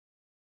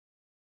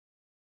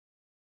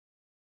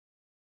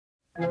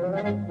I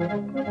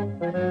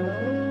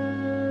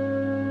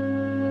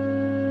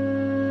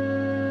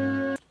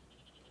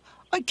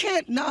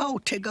can't now,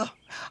 Tigger.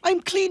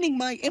 I'm cleaning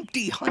my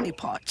empty honey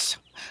pots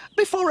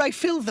before I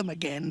fill them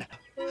again.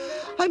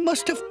 I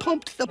must have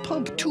pumped the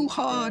pump too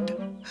hard.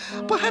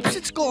 Perhaps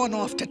it's gone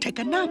off to take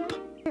a nap.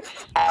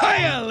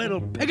 Hiya,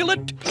 little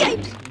piglet!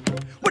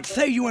 What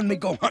say you and me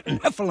go hunting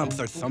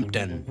heffalumps or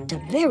something? It's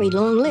a very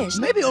long list.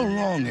 Maybe old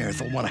long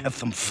ears will want to have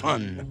some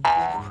fun.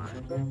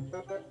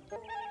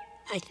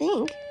 I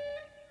think.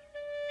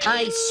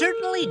 I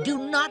certainly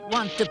do not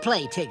want to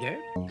play, Tigger.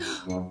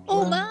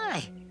 Oh,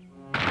 my.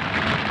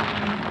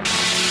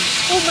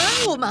 Oh,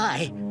 my, oh,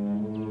 my.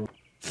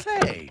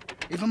 Say,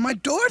 even my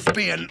door's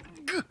being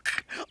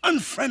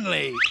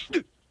unfriendly.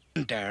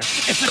 There,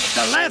 if it's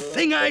the last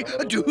thing I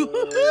do.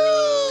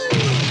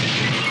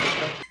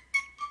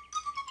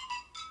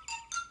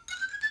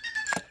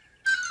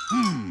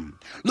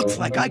 Looks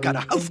like I got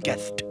a house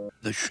guest.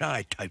 The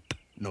shy type,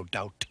 no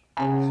doubt.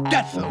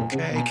 That's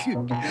okay.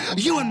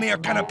 You and me are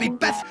gonna be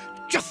best,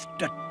 just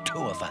the two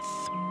of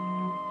us.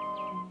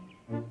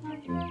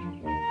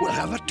 We'll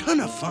have a ton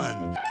of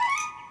fun.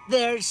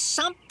 There's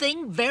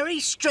something very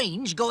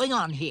strange going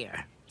on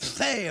here.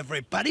 Say,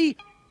 everybody.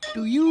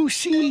 Do you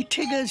see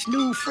Tigger's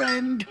new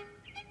friend?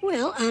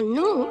 Well,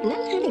 no,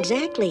 not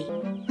exactly.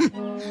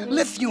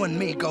 Let's you and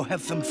me go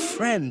have some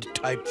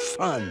friend-type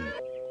fun.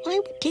 Why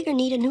would Tigger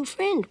need a new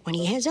friend when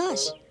he has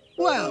us?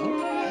 Well,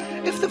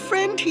 if the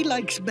friend he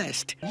likes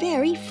best.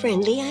 Very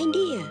friendly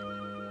idea.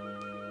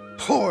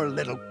 Poor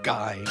little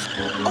guy.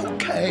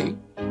 Okay.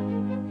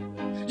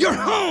 You're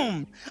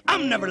home!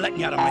 I'm never letting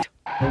you out of my...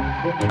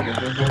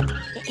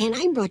 And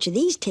I brought you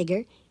these,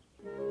 Tigger.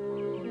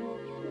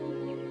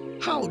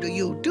 How do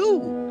you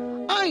do?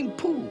 I'm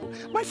Pooh.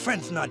 My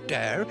friend's not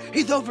there.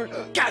 He's over...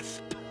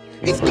 Gasp!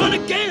 He's gone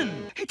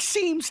again! It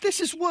seems this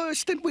is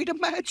worse than we'd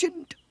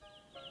imagined.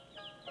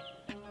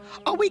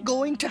 Are we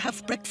going to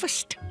have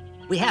breakfast?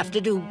 We have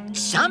to do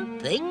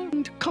something.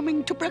 And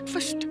coming to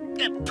breakfast?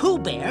 Pooh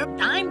Bear,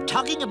 I'm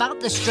talking about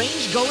the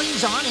strange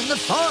goings-on in the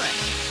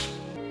forest.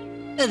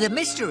 The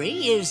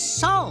mystery is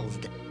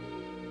solved.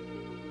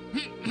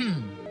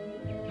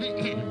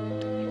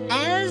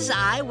 As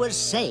I was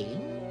saying,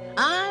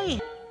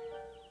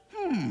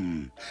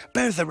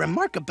 bears a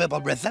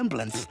remarkable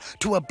resemblance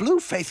to a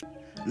blue-faced...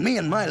 Me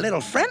and my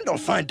little friend will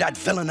find that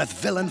villainous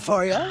villain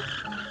for you.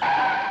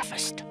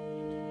 Breakfast.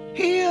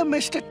 Here,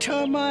 Mr.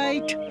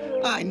 Termite.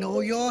 I know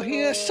you're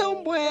here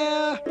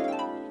somewhere.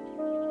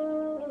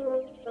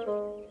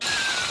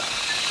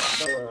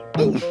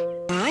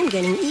 I'm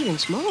getting even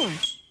smaller.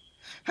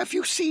 Have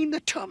you seen the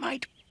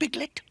termite,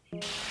 Piglet?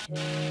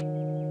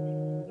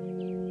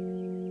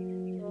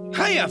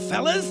 Hiya,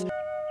 fellas!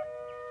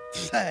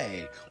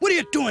 Say, what are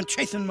you doing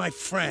chasing my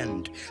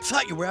friend?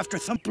 Thought you were after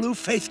some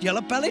blue-faced,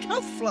 yellow-bellied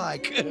housefly.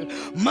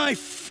 My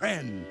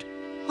friend.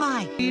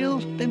 why,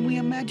 Than we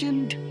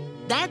imagined.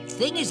 that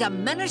thing is a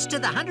menace to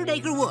the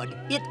 100-acre wood.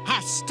 It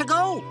has to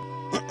go.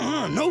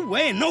 No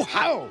way, no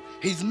how.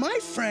 He's my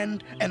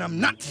friend, and I'm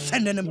not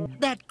sending him...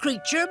 That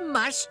creature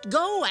must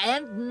go,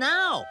 and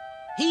now.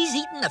 He's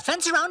eaten the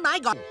fence around my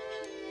garden.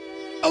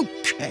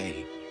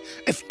 Okay,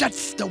 if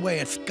that's the way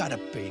it's gotta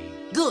be.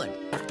 Good.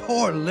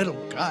 Poor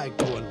little guy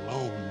go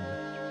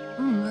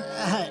alone.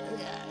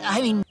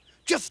 I mean...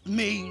 Just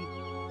me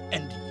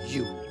and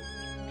you.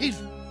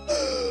 He's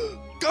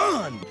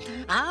gone.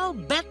 I'll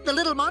bet the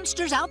little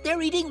monster's out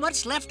there eating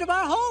what's left of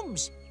our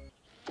homes.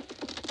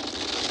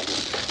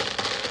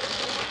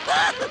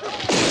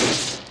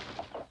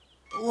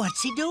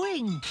 What's he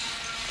doing?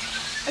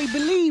 I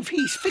believe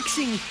he's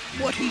fixing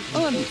what he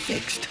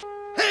unfixed.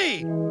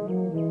 Hey,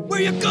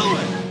 where you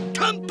going?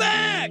 Come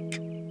back!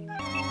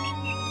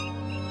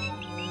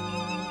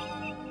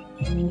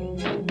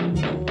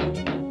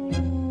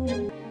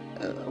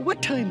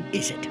 What time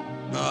is it?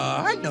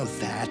 I know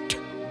that.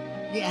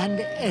 And,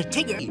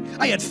 Tigger...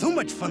 I had so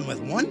much fun with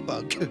one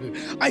bug.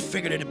 I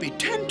figured it'd be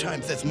 10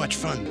 times as much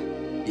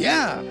fun.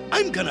 Yeah,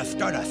 I'm gonna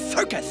start a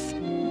circus.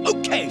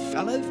 Okay,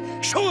 fellas,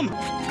 show 'em.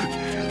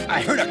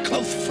 I heard of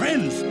close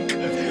friends,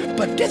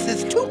 but this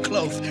is too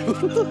close.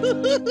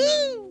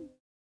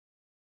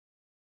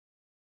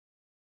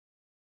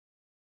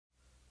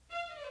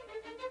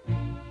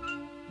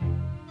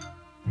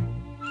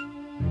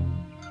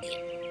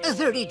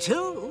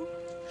 32?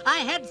 I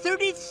had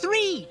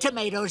 33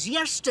 tomatoes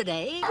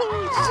yesterday.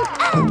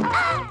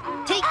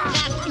 Take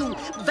that, you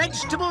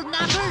vegetable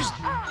nappers!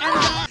 And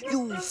that,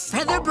 you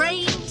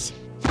featherbrains!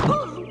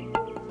 Help!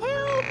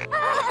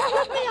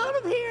 Let me out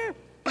of here!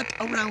 But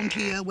around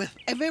here with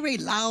a very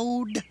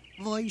loud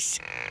voice.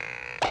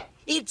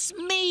 It's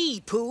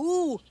me,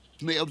 Pooh!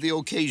 Me of the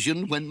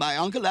occasion when my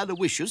Uncle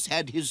Aloysius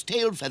had his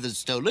tail feathers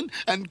stolen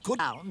and could...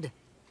 Round.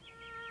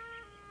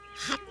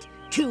 Hot,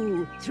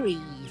 2, 3,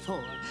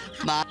 4.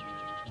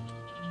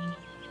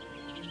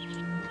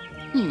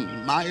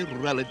 My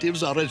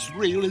relatives are as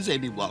real as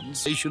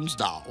anyone's nations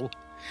now.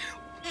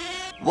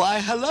 Why,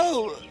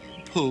 hello,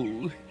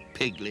 Pooh,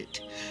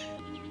 Piglet.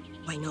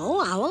 Why,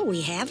 no, Owl,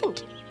 we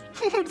haven't.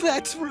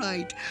 That's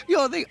right.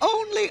 You're the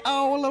only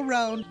owl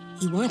around.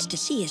 He wants to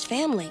see his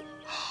family.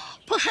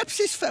 Perhaps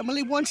his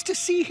family wants to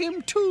see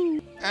him,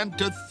 too. And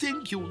to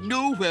think you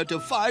knew where to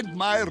find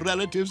my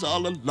relatives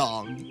all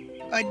along.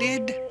 I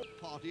did.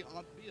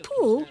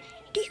 Pooh,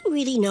 do you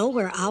really know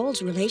where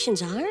owls'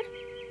 relations are?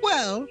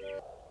 Well,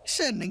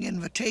 sending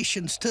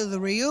invitations to the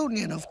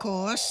reunion, of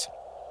course.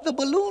 The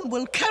balloon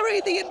will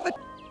carry the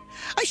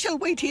I shall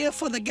wait here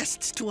for the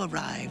guests to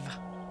arrive.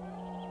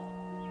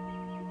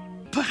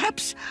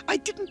 Perhaps I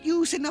didn't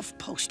use enough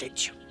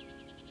postage.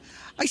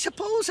 I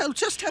suppose I'll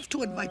just have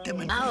to invite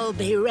them in. I'll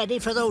be ready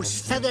for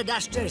those feather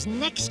dusters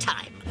next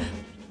time.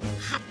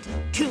 Hot,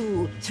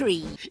 2,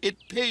 3. It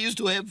pays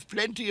to have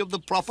plenty of the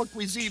proper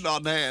cuisine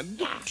on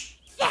hand.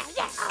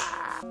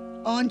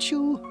 Aren't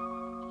you?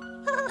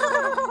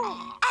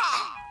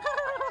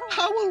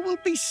 Howl will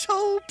be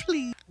so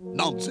pleased.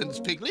 Nonsense,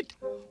 Piglet.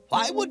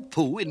 Why would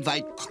Pooh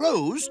invite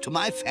crows to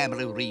my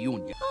family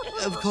reunion?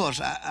 Of course,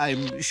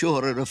 I'm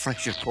sure a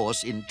refresher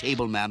course in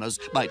table manners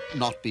might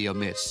not be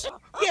amiss.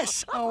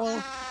 Yes,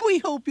 Owl. We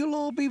hope you'll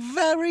all be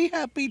very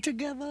happy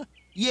together.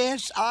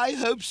 Yes, I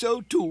hope so,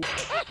 too.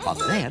 But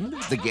then,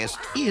 the guest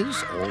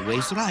is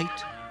always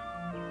right.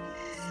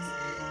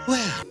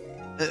 Well,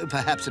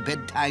 perhaps a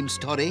bedtime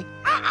story?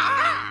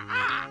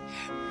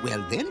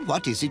 Well, then,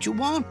 what is it you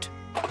want?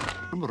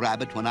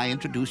 Rabbit, when I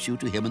introduce you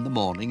to him in the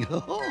morning.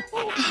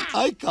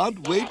 I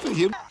can't wait for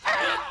him.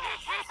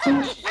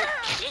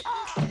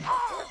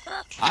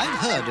 I've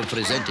heard of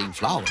presenting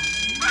flowers.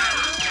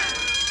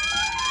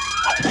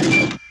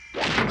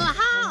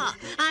 Aha!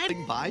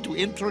 I'm By to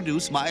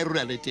introduce my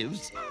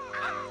relatives.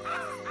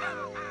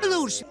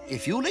 loose.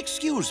 If you'll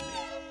excuse me,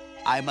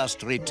 I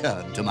must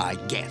return to my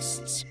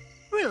guests.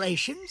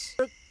 Relations?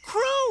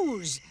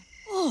 Crows!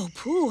 Oh,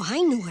 Pooh,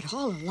 I knew it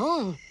all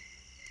along.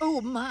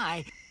 Oh,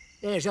 my.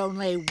 There's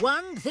only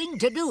one thing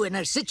to do in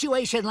a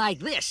situation like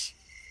this.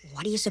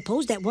 What do you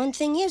suppose that one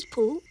thing is,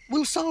 Pooh?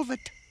 We'll solve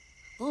it.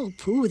 Oh,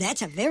 Pooh,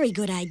 that's a very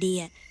good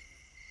idea.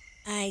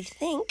 I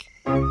think.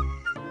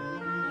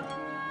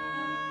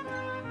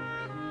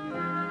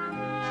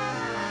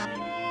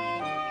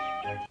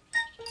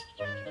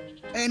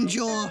 And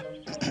your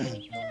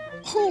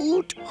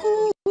hoot,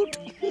 hoot.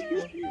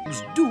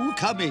 Do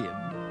come in.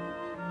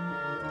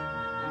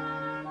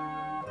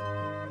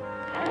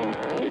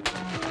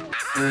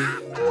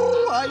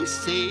 Oh, I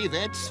say,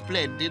 that's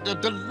splendid. A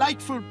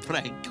delightful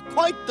prank.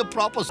 Quite the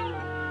proper...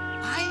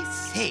 I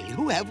say,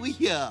 who have we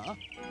here?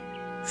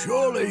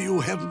 Surely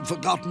you haven't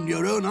forgotten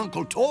your own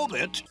Uncle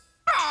Torbit.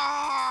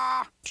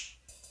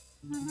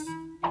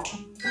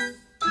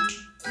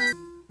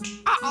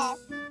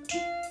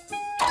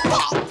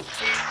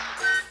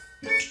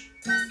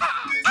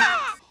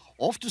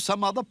 Off to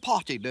some other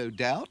party, no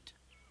doubt.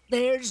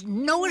 There's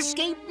no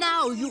escape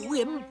now,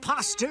 you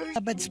imposters.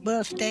 Rabbit's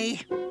birthday.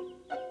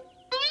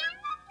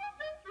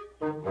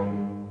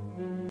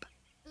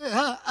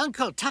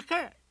 Uncle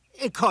Tucker?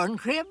 Corn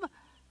crib?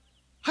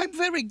 I'm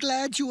very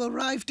glad you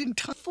arrived in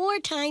time. 4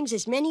 times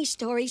as many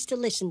stories to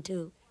listen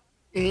to.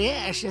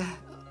 Yes,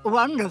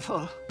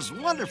 wonderful. Those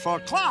wonderful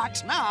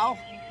clocks now.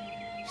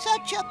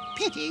 Such a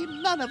pity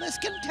none of us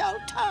can tell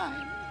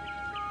time.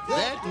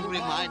 That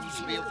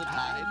reminds me of the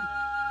time.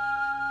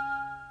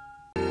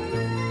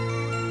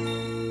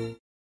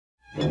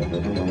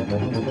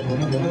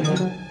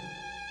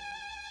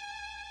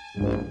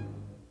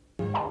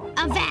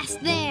 Avast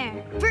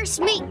there!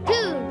 First mate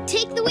Pooh,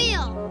 take the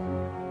wheel!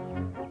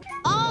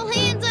 All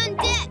hands on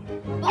deck!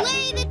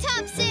 Belay the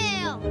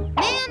topsail!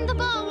 Man the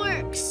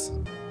bulwarks!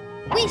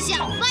 We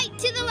shall fight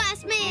to the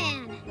last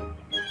man!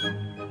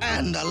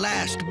 And the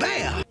last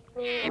bear.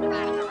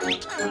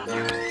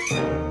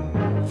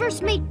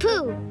 First mate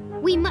Pooh,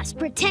 we must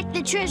protect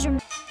the treasure.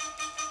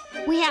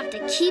 We have to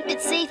keep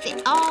it safe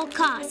at all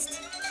costs.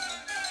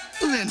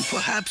 Then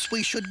perhaps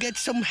we should get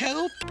some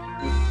help.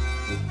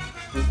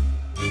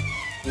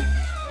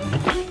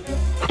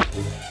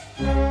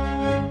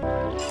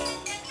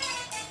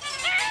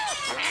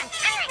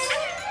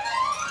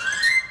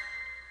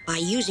 By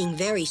using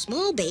very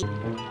small bait.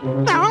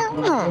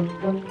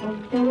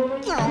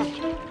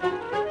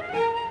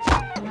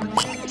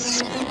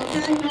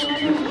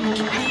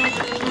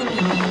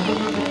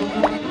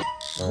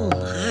 Oh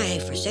my,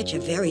 for such a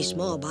very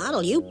small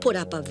bottle, you put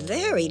up a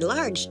very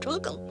large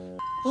struggle.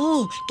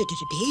 Oh,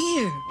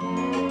 dear.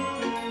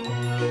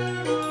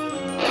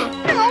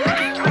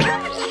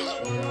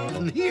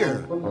 And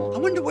here, I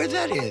wonder where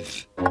that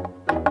is.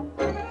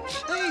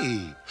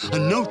 Hey, a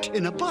note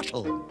in a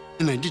bottle.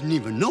 And I didn't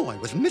even know I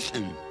was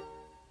missing.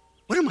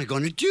 What am I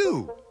going to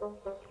do?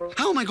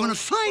 How am I going to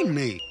find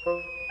me?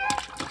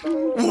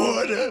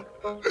 Water!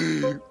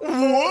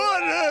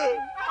 Water!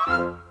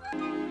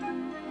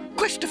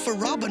 Christopher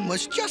Robin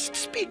was just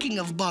speaking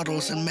of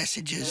bottles and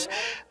messages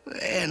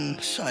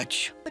and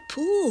such. But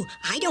Pooh,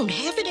 I don't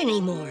have it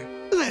anymore.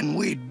 Then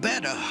we'd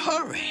better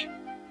hurry.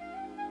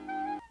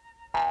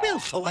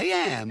 Well, so I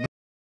am.